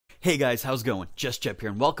Hey guys, how's it going? Just Jep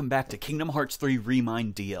here, and welcome back to Kingdom Hearts 3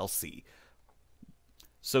 Remind DLC.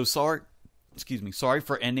 So sorry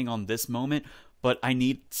for ending on this moment, but I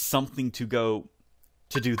need something to go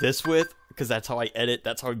to do this with, because that's how I edit,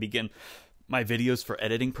 that's how I begin my videos for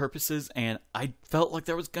editing purposes, and I felt like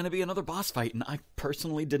there was going to be another boss fight, and I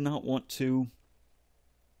personally did not want to...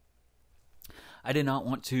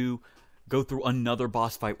 go through another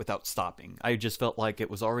boss fight without stopping. I just felt like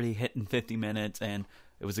it was already hitting 50 minutes, and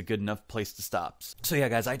it was a good enough place to stop. So yeah,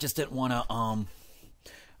 guys, I just didn't want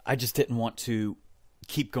to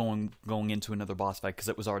keep going into another boss fight because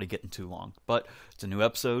it was already getting too long. But it's a new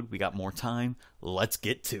episode. We got more time. Let's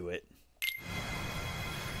get to it.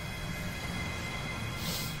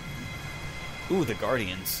 Ooh, the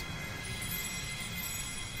Guardians.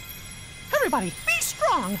 Everybody, be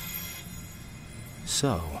strong!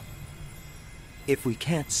 So, if we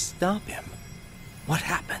can't stop him, what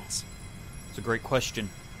happens? It's a great question.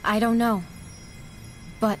 I don't know.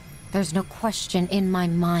 But there's no question in my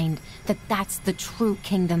mind that that's the true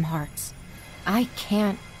Kingdom Hearts. I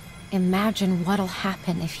can't imagine what'll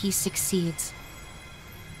happen if he succeeds.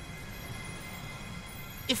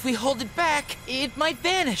 If we hold it back, it might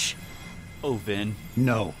vanish. Oh, Vin.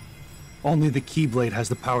 No. Only the Keyblade has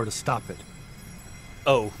the power to stop it.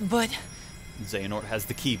 Oh. But... Xehanort has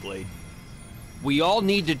the Keyblade. We all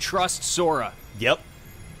need to trust Sora. Yep.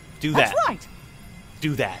 Do that. That's right.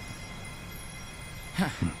 Do that.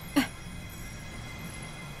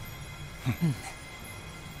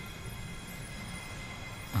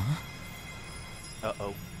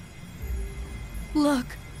 Uh-oh. Look.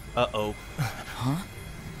 Uh-oh.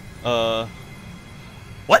 Huh?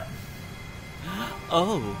 What?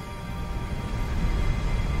 Oh.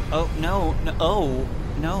 Oh, no. No. Oh,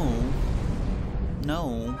 no.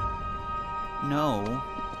 No. No.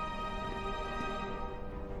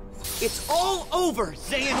 It's all over,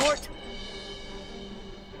 Xehanort!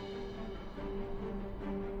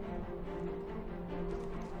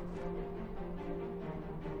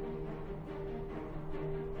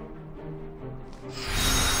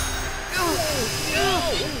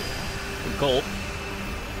 Gulp.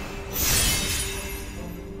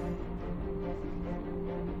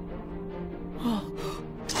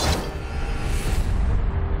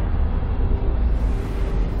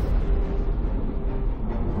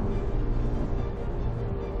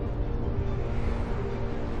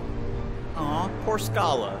 Aw, poor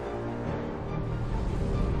Scala.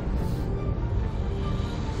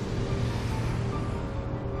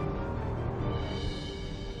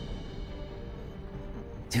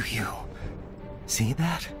 Do you see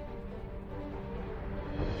that?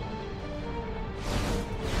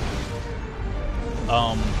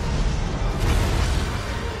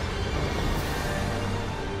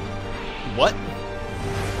 What?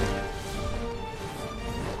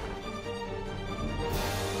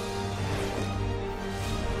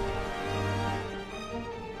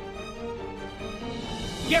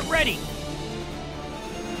 Get ready!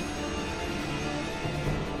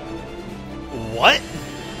 What?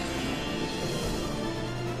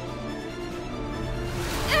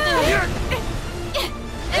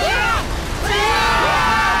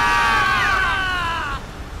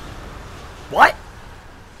 What?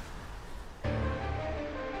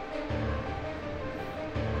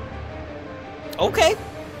 Okay.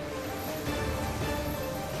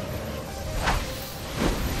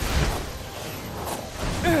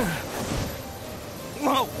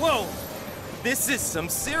 Whoa, whoa! This is some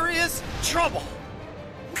serious trouble!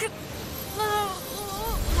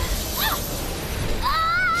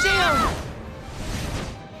 Jill!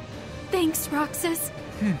 Thanks, Roxas.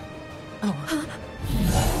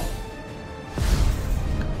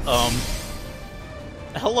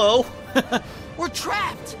 Hello? We're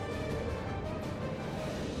trapped!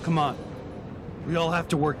 Come on. We all have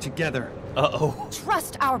to work together. Uh-oh.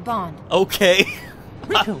 Trust our bond. Okay.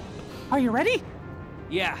 Riku, are you ready?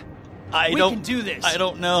 Yeah, I we don't can do this. I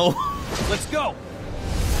don't know. Let's go!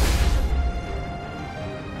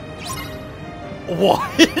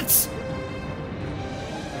 What?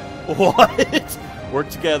 What? Work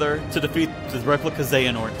together to defeat the replica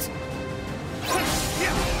Xehanorts.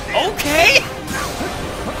 Okay!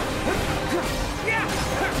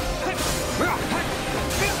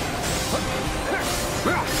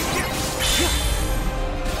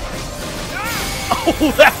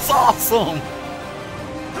 Oh, that's awesome!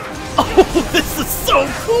 Oh, this is so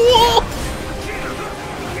cool!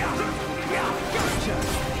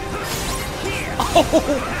 Oh,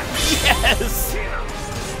 yes!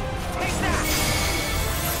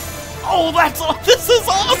 Oh, this is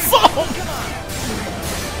awesome!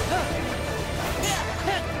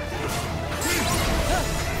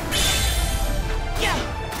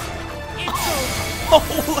 Oh,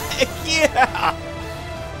 heck yeah!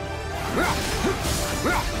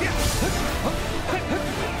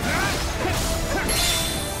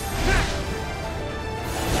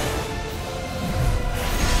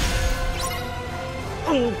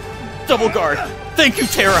 Oh, double guard. Thank you,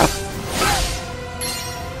 Terra.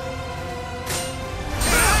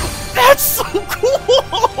 That's so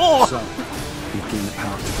cool! So, you've gained the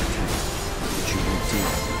power to protect, but you won't do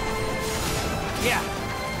it. Yeah,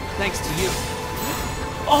 thanks to you.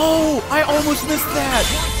 Oh, I almost missed that.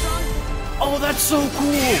 Oh, that's so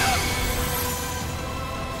cool.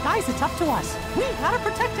 Guys, it's up to us. We gotta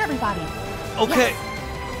protect everybody. Okay.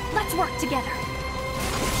 Let's work together.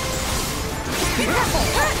 Be careful.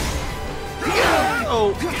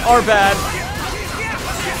 Oh, our bad.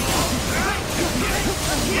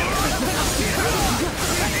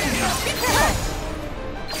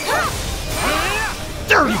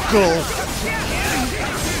 There you go.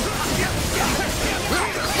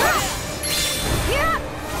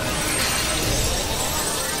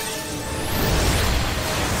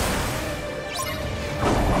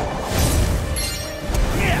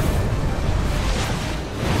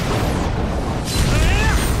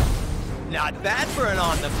 Not bad for an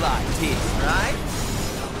on-the-fly team, right?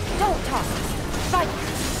 Don't talk. Fight.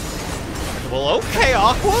 Well, okay,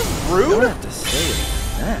 Aqua. You Rude. don't have to say it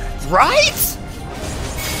like that. Right?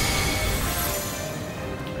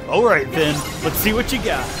 Alright, Vin. Let's see what you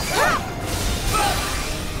got.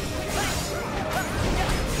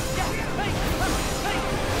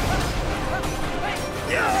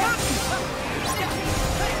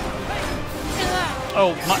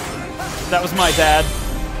 Oh, that was my bad.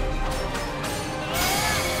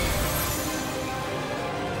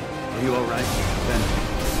 Are you alright, Ben?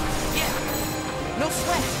 No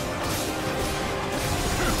sweat.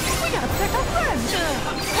 We gotta protect our friends.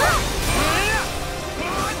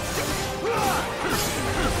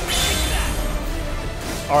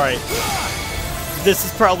 Alright. This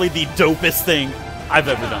is probably the dopest thing I've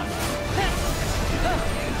ever done.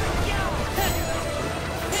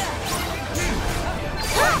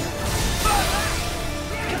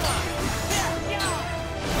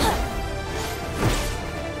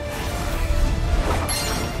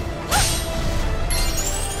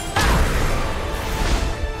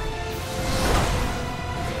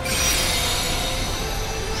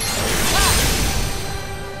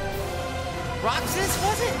 Roxas,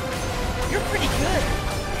 was it? You're pretty good.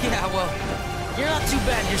 Yeah, well, you're not too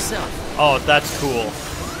bad yourself. Oh, that's cool.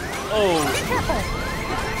 Oh, Be careful.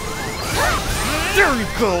 there you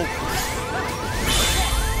go.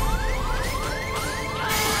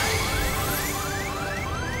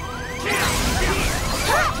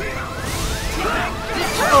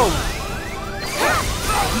 Oh,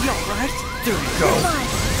 You alright? there you go.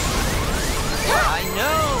 I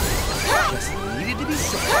know! Just needed to be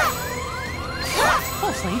said. Watch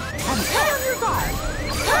closely and stay on your guard.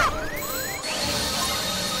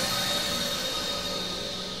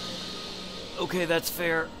 Okay, that's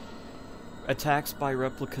fair. Attacks by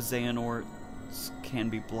replica Xehanorts can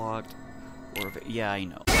be blocked. Or yeah, I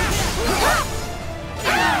know.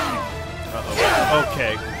 Uh-oh.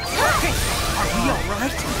 Okay. Are we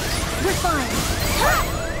alright? We're fine.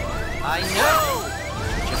 I know!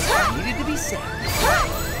 Just needed to be said.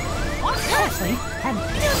 Watch closely and be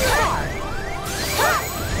on your guard.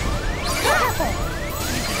 Be careful.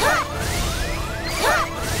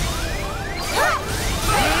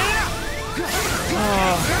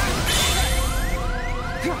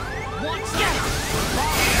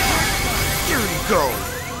 Here you go.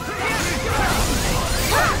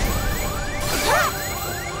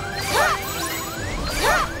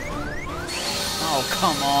 Oh,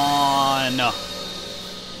 come on.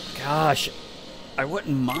 Gosh, I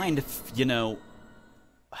wouldn't mind if, you know...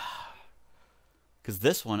 Because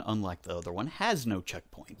this one, unlike the other one, has no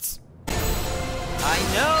checkpoints. I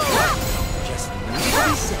know! Just needed to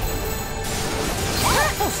be said.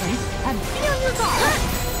 Watch closely and be on your guard.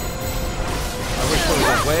 I wish there was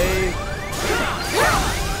a way...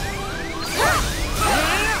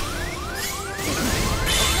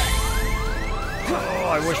 Oh,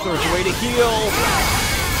 I wish there was a way to heal.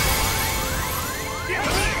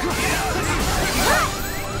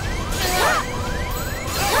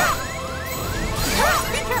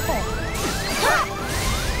 Be careful.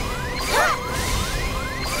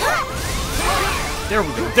 There we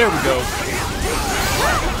go, there we go.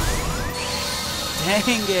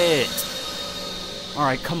 Dang it.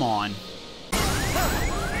 Alright, come on.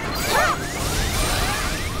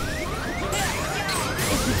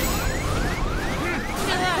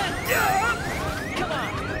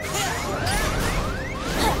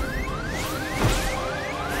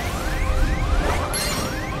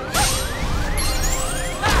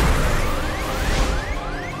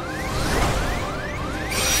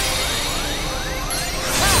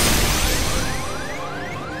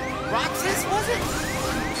 Roxas, was it?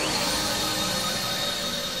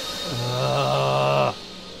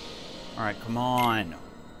 Alright, come on.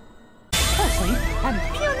 Firstly, and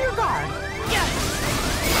be on your guard.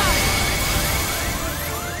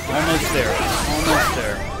 Almost there. Almost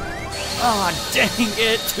there. Ah, dang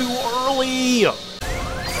it! Too early!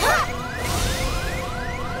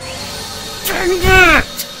 Dang it!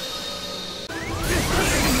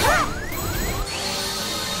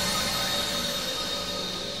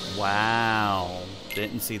 Wow.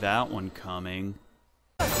 Didn't see that one coming.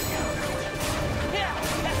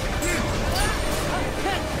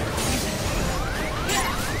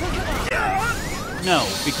 No,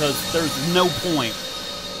 because there's no point.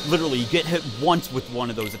 Literally, you get hit once with one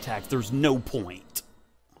of those attacks. There's no point.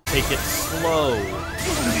 Take it slow.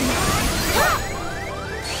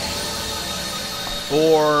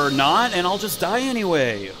 Or not, and I'll just die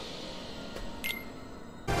anyway.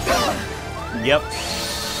 Yep.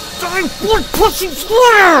 Die, blood pussy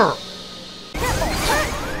flare!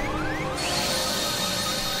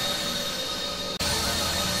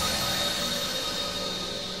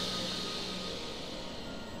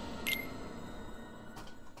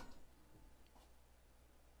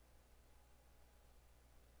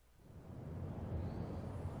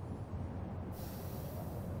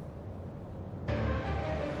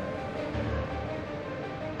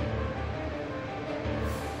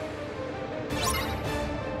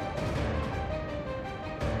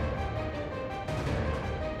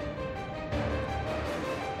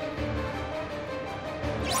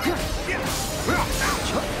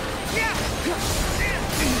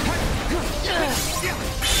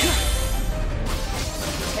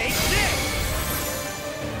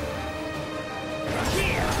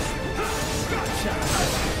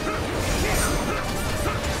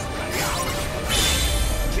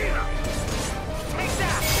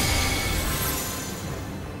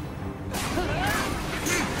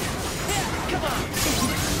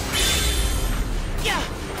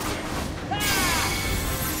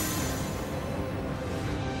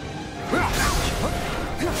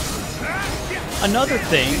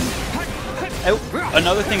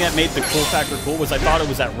 Another thing that made the cool factor cool was I thought it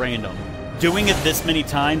was at random. Doing it this many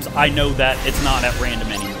times, I know that it's not at random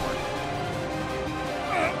anymore.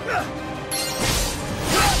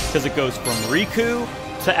 Because it goes from Riku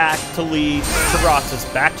to Act to Lee to Roxas,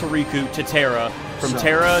 back to Riku to Terra, from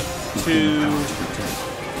Terra to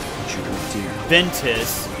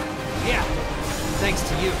Ventus. Yeah, thanks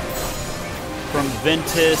to you. From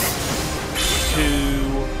Ventus to...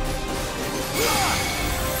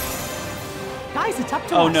 Guys, it's up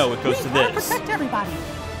to us. Oh no, it goes to We gotta this. protect everybody.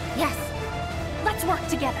 Yes. Let's work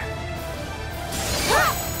together.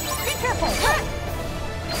 Be careful.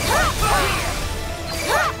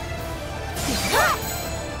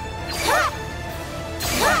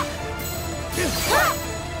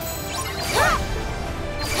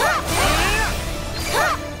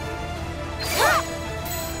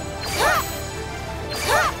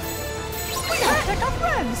 We gotta protect our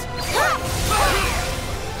friends.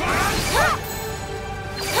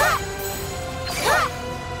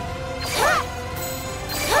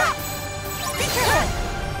 Be careful.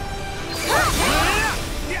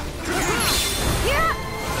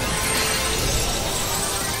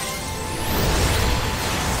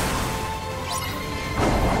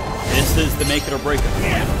 This is the make it or break it.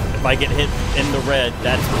 If I get hit in the red,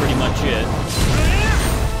 that's pretty much it.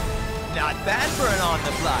 Not bad for an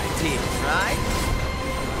on-the-fly team, right?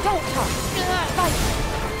 Don't talk. Fight.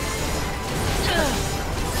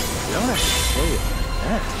 You don't have to say it like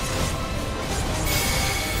that.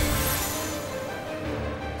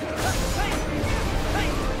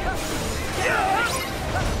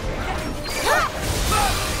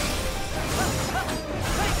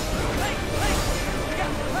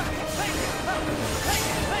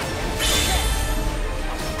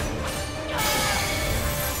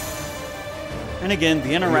 And again,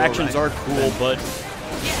 the interactions are cool, but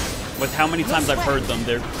with how many times I've heard them,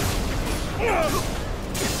 they're...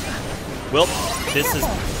 Well, this is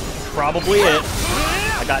probably it.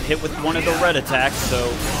 I got hit with one of the red attacks,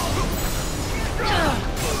 so...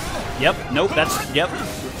 Yep, nope, that's... Yep.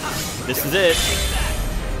 This is it.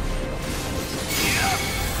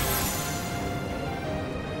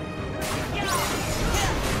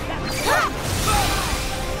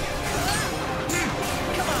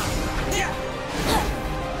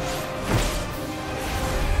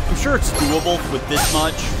 I'm sure it's doable with this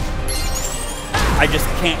much. I just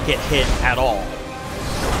can't get hit at all.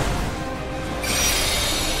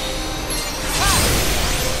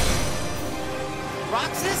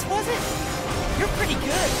 Roxas, was it? You're pretty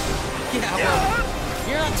good. Yeah, well,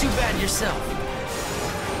 you're not too bad yourself.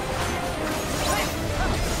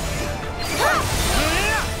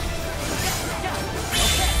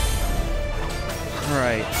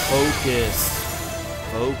 Focus.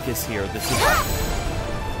 Focus here. This is...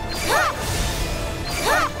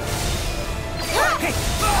 Hey,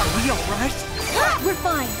 are we alright? We're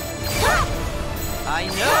fine. I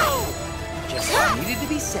know! Just needed to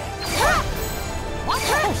be said. Watch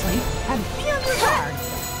closely and be on your guard.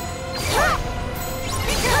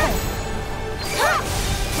 Be careful.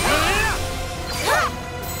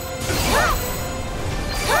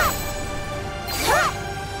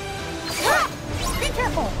 Be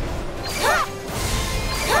careful.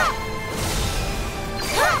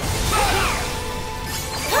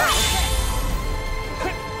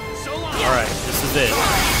 Alright, this is it.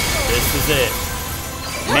 This is it.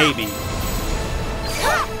 Maybe.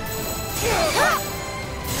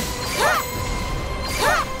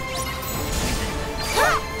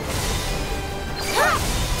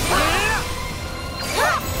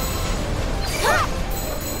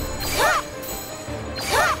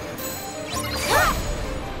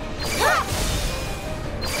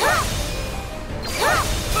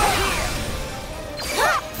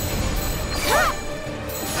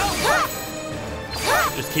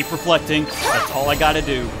 Just keep reflecting. That's all I gotta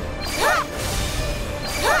do.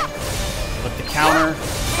 Let the counter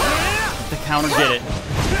get it.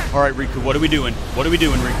 Alright, Riku, what are we doing? What are we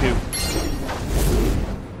doing, Riku?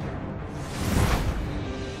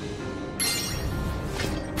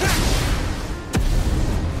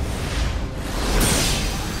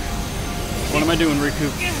 What am I doing, Riku?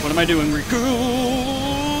 What am I doing, Riku?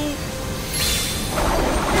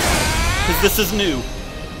 Because this is new.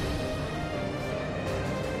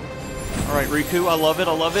 Alright, Riku, I love it,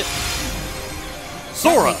 I love it.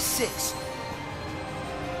 Sora! 6.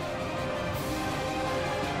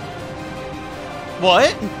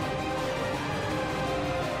 What?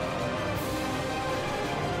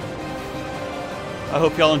 I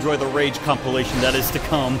hope y'all enjoy the Rage compilation that is to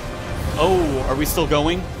come. Oh, are we still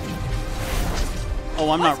going? Oh,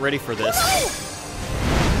 I'm not ready for this.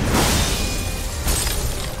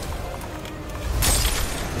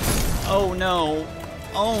 Oh no.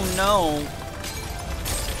 Oh no.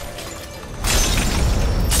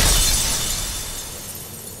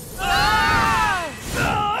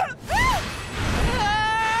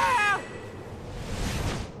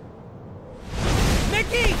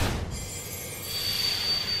 Mickey!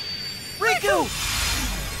 Riku!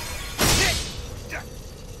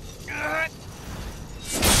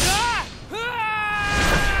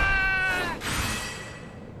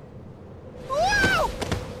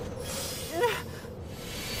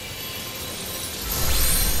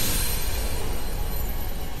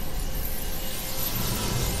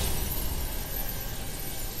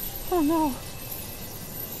 Oh no.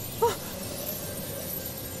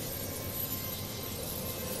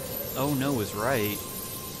 Oh no is right.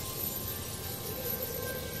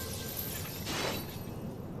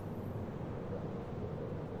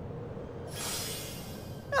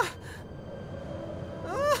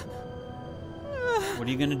 What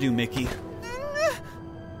are you gonna do, Mickey?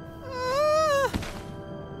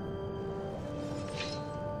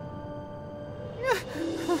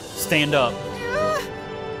 Stand up.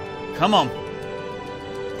 Come on.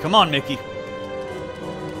 Come on, Mickey.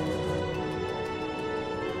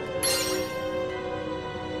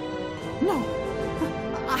 No.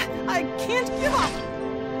 I can't give up.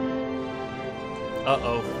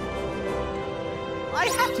 Uh-oh. I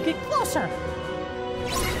have to get closer.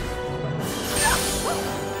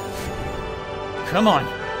 Come on.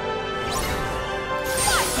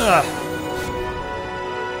 Ugh.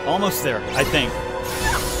 Almost there, I think.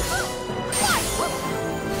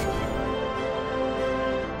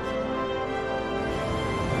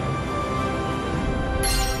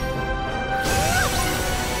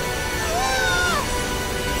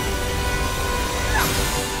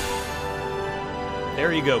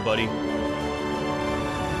 There you go, buddy.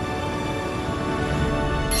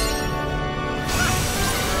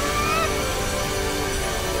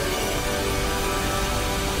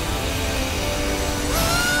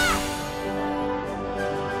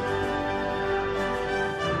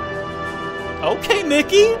 Okay,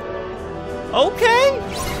 Mickey. Okay.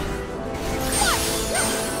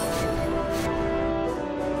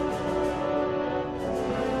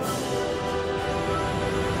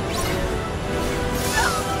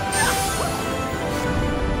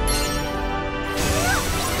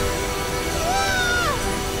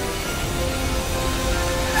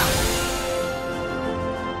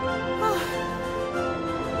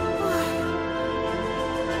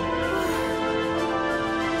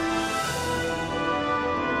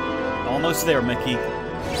 Almost there, Mickey.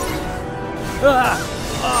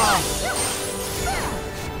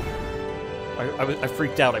 I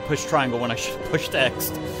freaked out. I pushed triangle when I should have pushed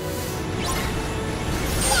X.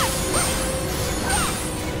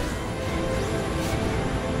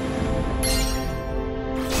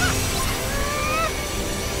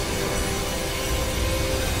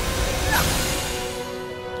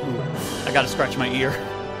 I gotta scratch my ear.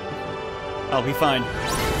 I'll be fine.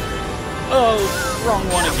 Oh, wrong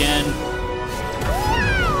one again.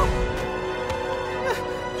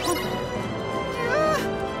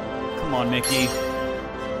 Come on, Mickey.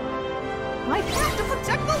 I have to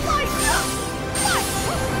protect the light!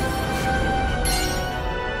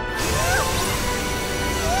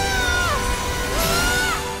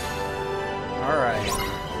 Alright.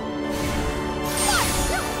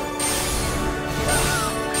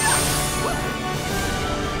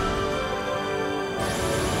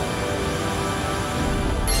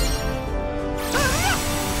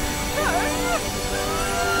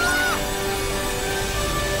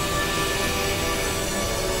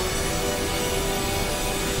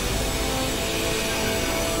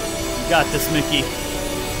 You got this, Mickey.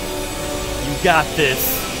 You got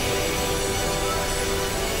this.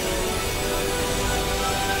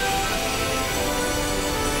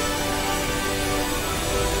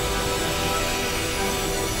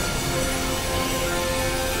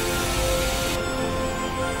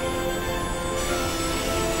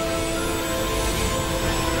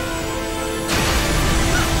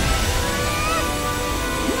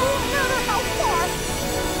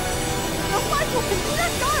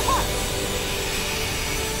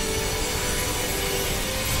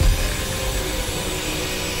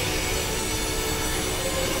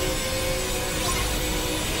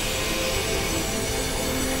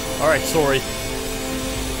 Alright, sorry.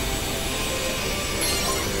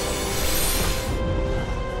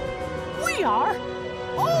 We are,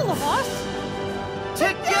 all of us,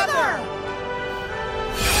 together!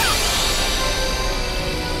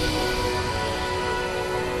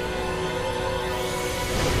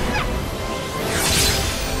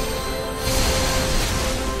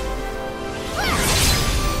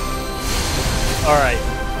 Alright,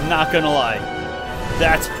 not gonna lie.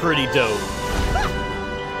 That's pretty dope.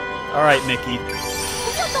 Alright, Mickey.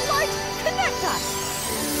 Let the light connect us!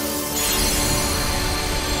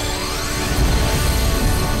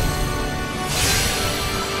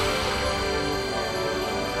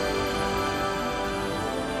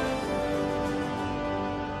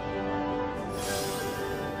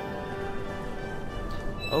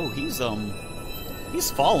 Oh, he's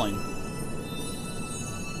falling.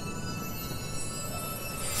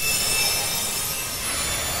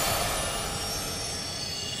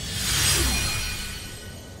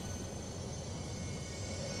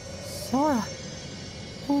 Sora,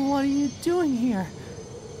 what are you doing here?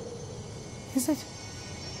 Is it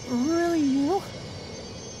really you?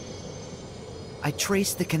 I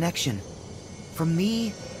traced the connection. From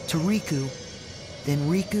me to Riku, then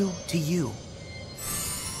Riku to you.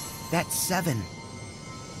 That's 7.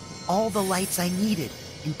 All the lights I needed,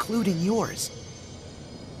 including yours.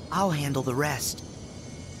 I'll handle the rest.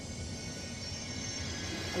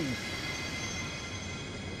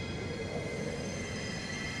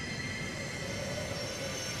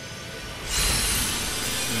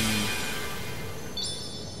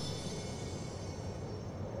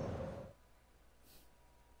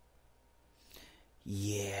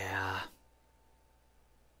 Yeah.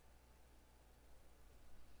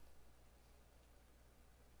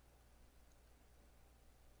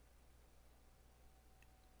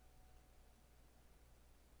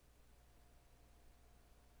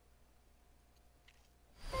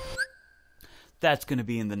 That's going to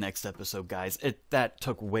be in the next episode, guys. That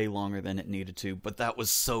took way longer than it needed to, but that was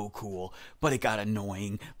so cool. But it got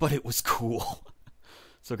annoying, but it was cool.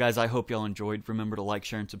 So, guys, I hope y'all enjoyed. Remember to like,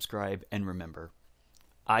 share, and subscribe. And remember,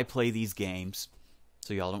 I play these games,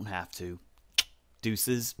 so y'all don't have to.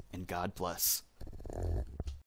 Deuces, and God bless.